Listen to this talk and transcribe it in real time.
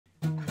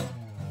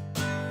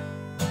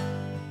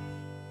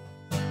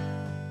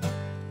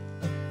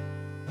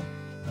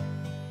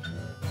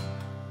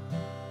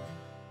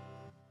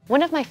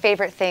One of my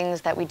favorite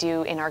things that we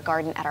do in our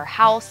garden at our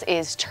house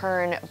is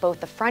turn both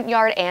the front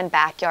yard and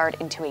backyard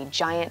into a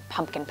giant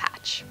pumpkin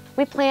patch.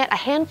 We plant a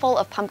handful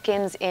of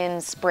pumpkins in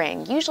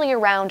spring, usually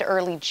around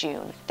early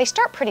June. They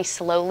start pretty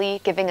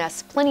slowly, giving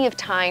us plenty of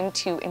time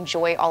to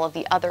enjoy all of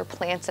the other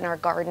plants in our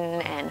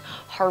garden and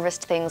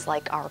harvest things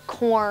like our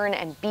corn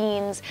and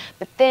beans.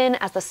 But then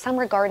as the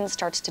summer garden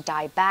starts to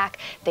die back,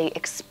 they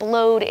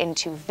explode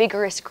into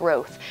vigorous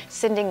growth,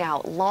 sending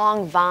out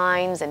long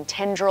vines and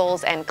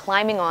tendrils and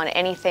climbing on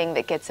anything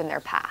that gets in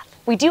their path.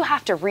 We do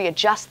have to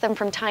readjust them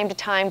from time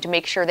to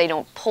make sure they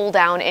don't pull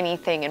down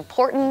anything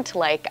important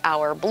like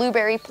our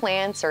blueberry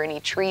plants or any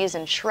trees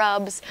and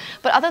shrubs.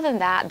 But other than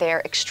that,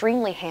 they're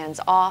extremely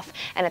hands-off,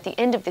 and at the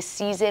end of the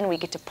season, we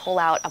get to pull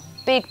out a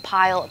big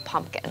pile of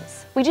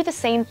pumpkins. We do the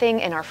same thing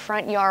in our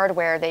front yard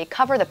where they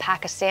cover the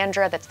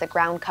pachysandra, that's the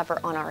ground cover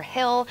on our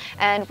hill,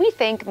 and we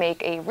think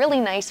make a really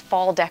nice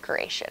fall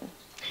decoration.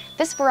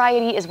 This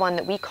variety is one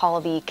that we call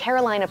the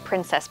Carolina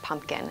Princess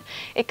pumpkin.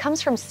 It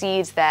comes from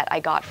seeds that I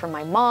got from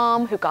my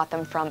mom, who got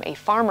them from a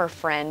farmer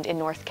friend in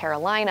North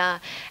Carolina,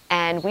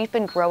 and we've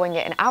been growing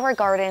it in our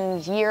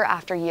garden year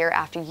after year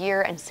after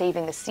year and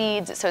saving the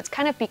seeds, so it's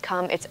kind of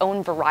become its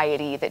own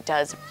variety that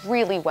does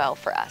really well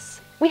for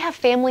us. We have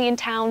family in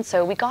town,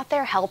 so we got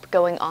their help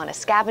going on a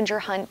scavenger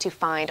hunt to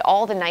find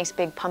all the nice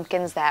big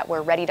pumpkins that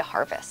we're ready to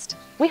harvest.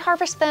 We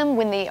harvest them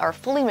when they are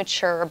fully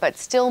mature, but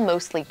still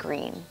mostly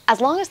green.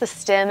 As long as the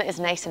stem is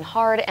nice and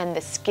hard and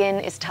the skin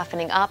is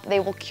toughening up, they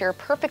will cure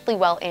perfectly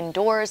well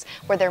indoors,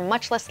 where they're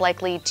much less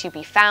likely to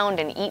be found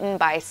and eaten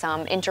by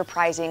some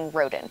enterprising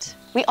rodent.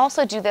 We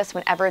also do this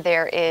whenever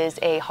there is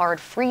a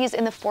hard freeze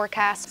in the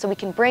forecast, so we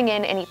can bring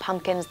in any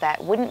pumpkins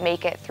that wouldn't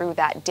make it through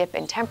that dip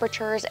in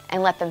temperatures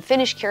and let them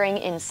finish curing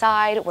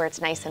inside where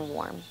it's nice and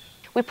warm.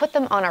 We put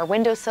them on our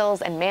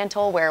windowsills and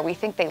mantle where we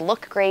think they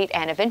look great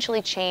and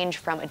eventually change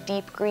from a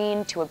deep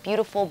green to a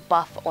beautiful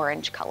buff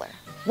orange color.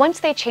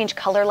 Once they change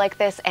color like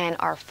this and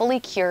are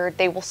fully cured,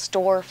 they will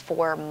store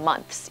for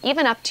months,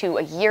 even up to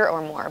a year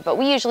or more, but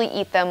we usually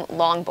eat them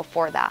long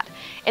before that.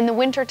 In the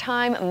winter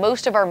time,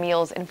 most of our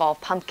meals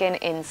involve pumpkin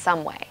in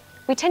some way.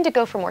 We tend to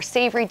go for more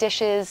savory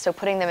dishes, so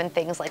putting them in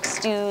things like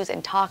stews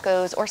and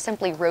tacos, or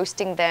simply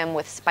roasting them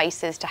with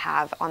spices to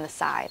have on the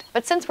side.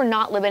 But since we're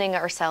not limiting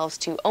ourselves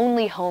to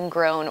only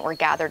homegrown or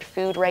gathered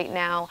food right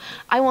now,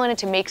 I wanted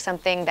to make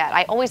something that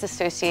I always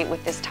associate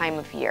with this time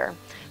of year: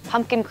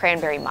 pumpkin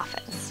cranberry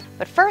muffins.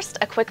 But first,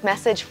 a quick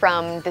message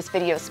from this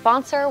video's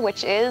sponsor,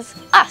 which is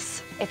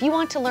us. If you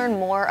want to learn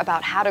more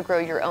about how to grow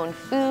your own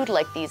food,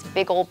 like these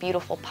big old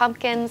beautiful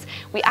pumpkins,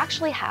 we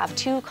actually have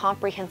 2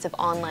 comprehensive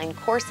online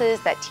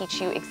courses that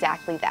teach you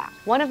exactly that.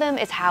 One of them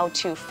is how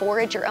to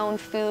forage your own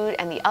food,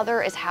 and the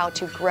other is how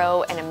to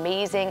grow an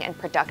amazing and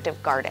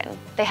productive garden.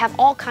 They have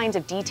all kinds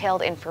of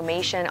detailed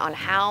information on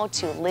how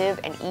to live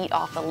and eat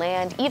off the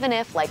land, even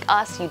if, like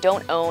us, you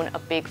don't own a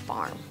big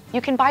farm.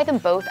 You can buy them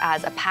both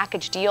as a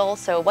package deal,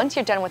 so once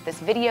you're done with this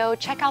video,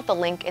 check out the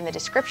link in the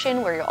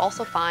description where you'll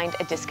also find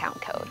a discount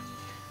code.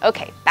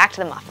 Okay, back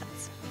to the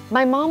muffins.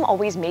 My mom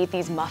always made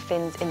these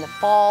muffins in the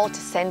fall to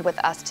send with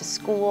us to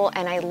school,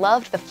 and I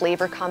loved the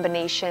flavor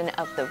combination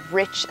of the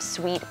rich,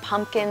 sweet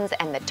pumpkins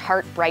and the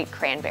tart, bright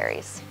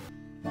cranberries.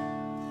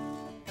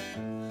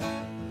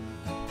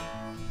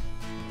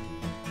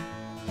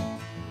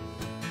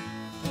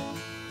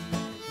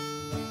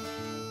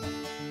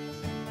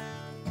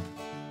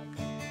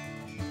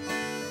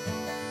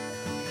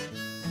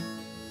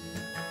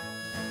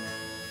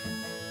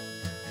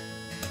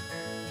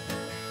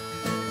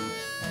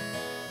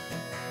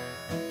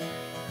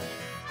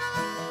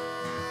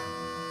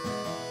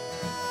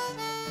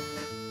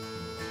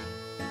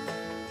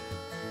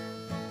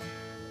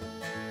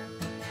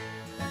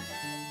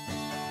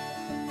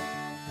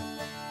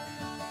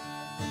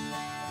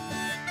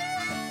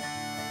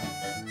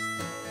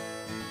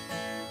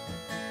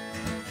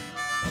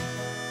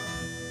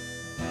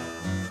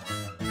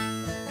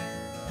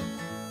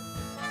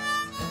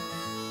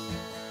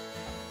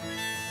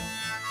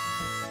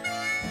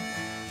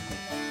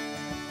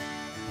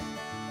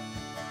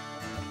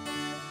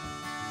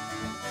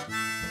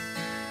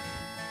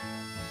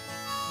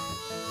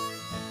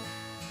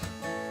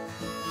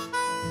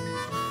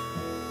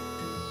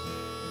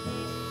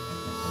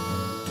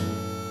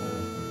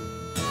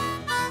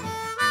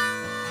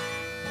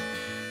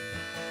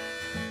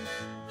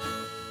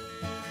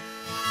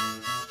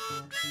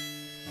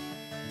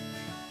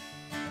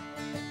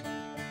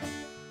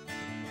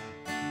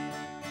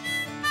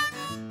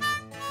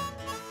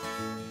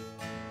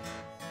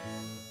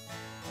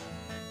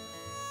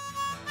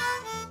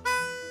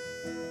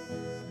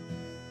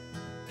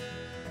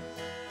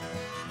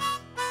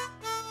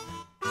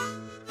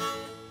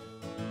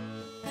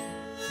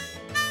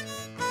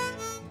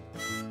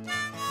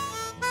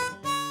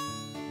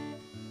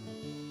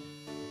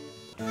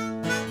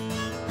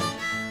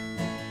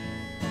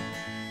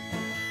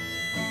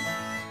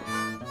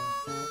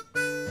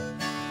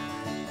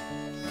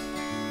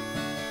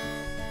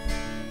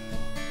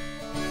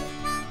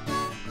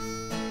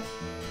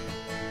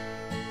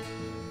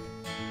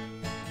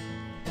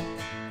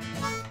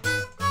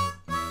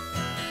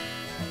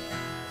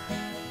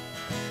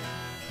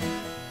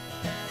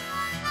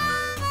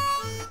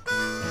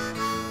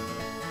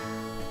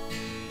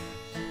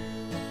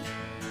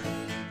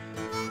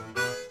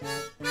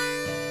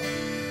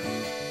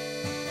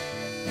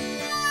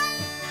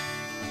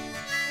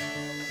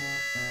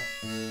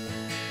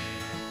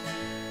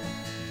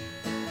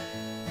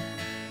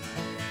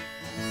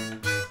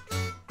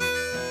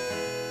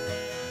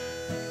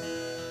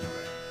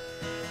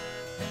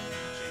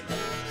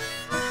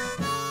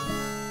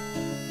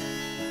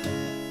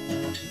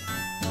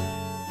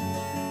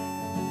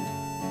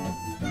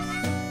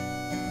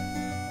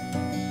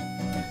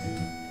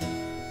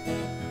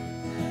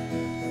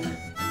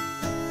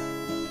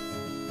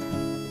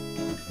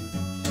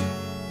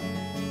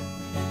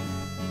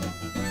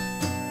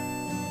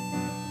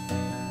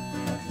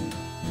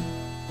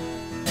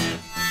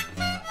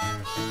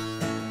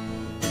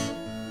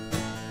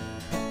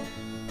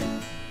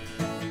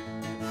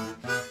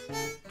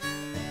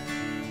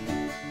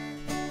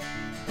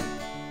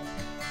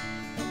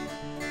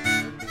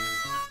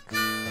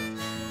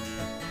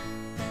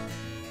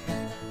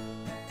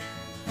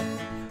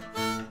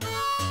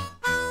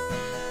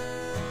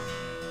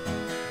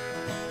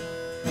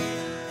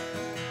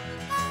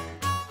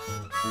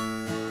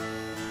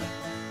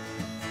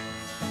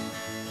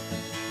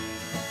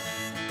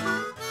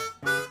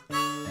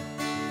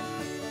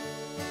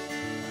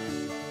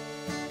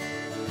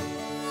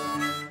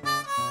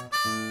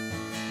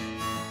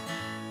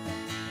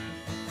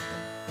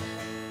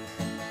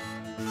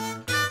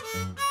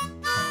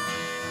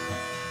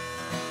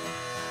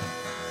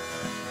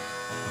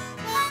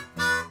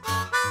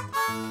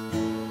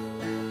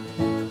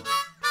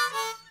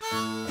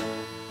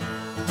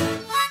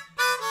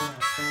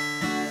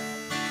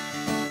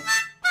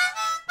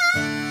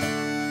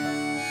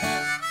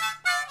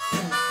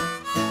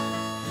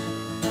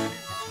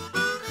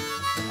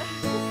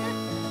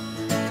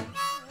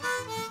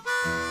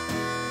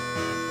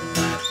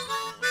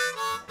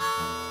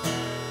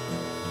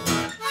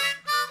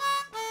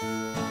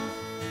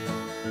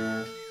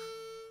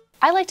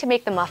 I like to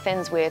make the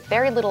muffins with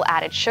very little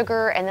added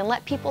sugar and then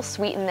let people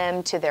sweeten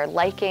them to their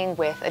liking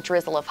with a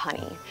drizzle of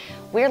honey.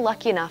 We're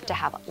lucky enough to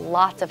have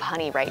lots of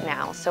honey right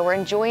now, so we're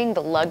enjoying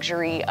the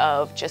luxury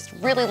of just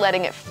really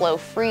letting it flow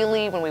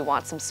freely when we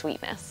want some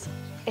sweetness.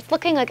 It's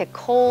looking like a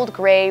cold,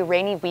 gray,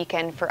 rainy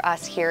weekend for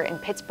us here in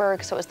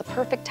Pittsburgh, so it was the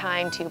perfect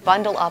time to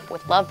bundle up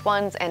with loved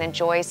ones and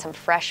enjoy some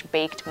fresh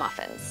baked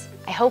muffins.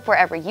 I hope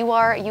wherever you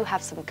are, you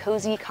have some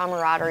cozy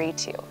camaraderie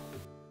too.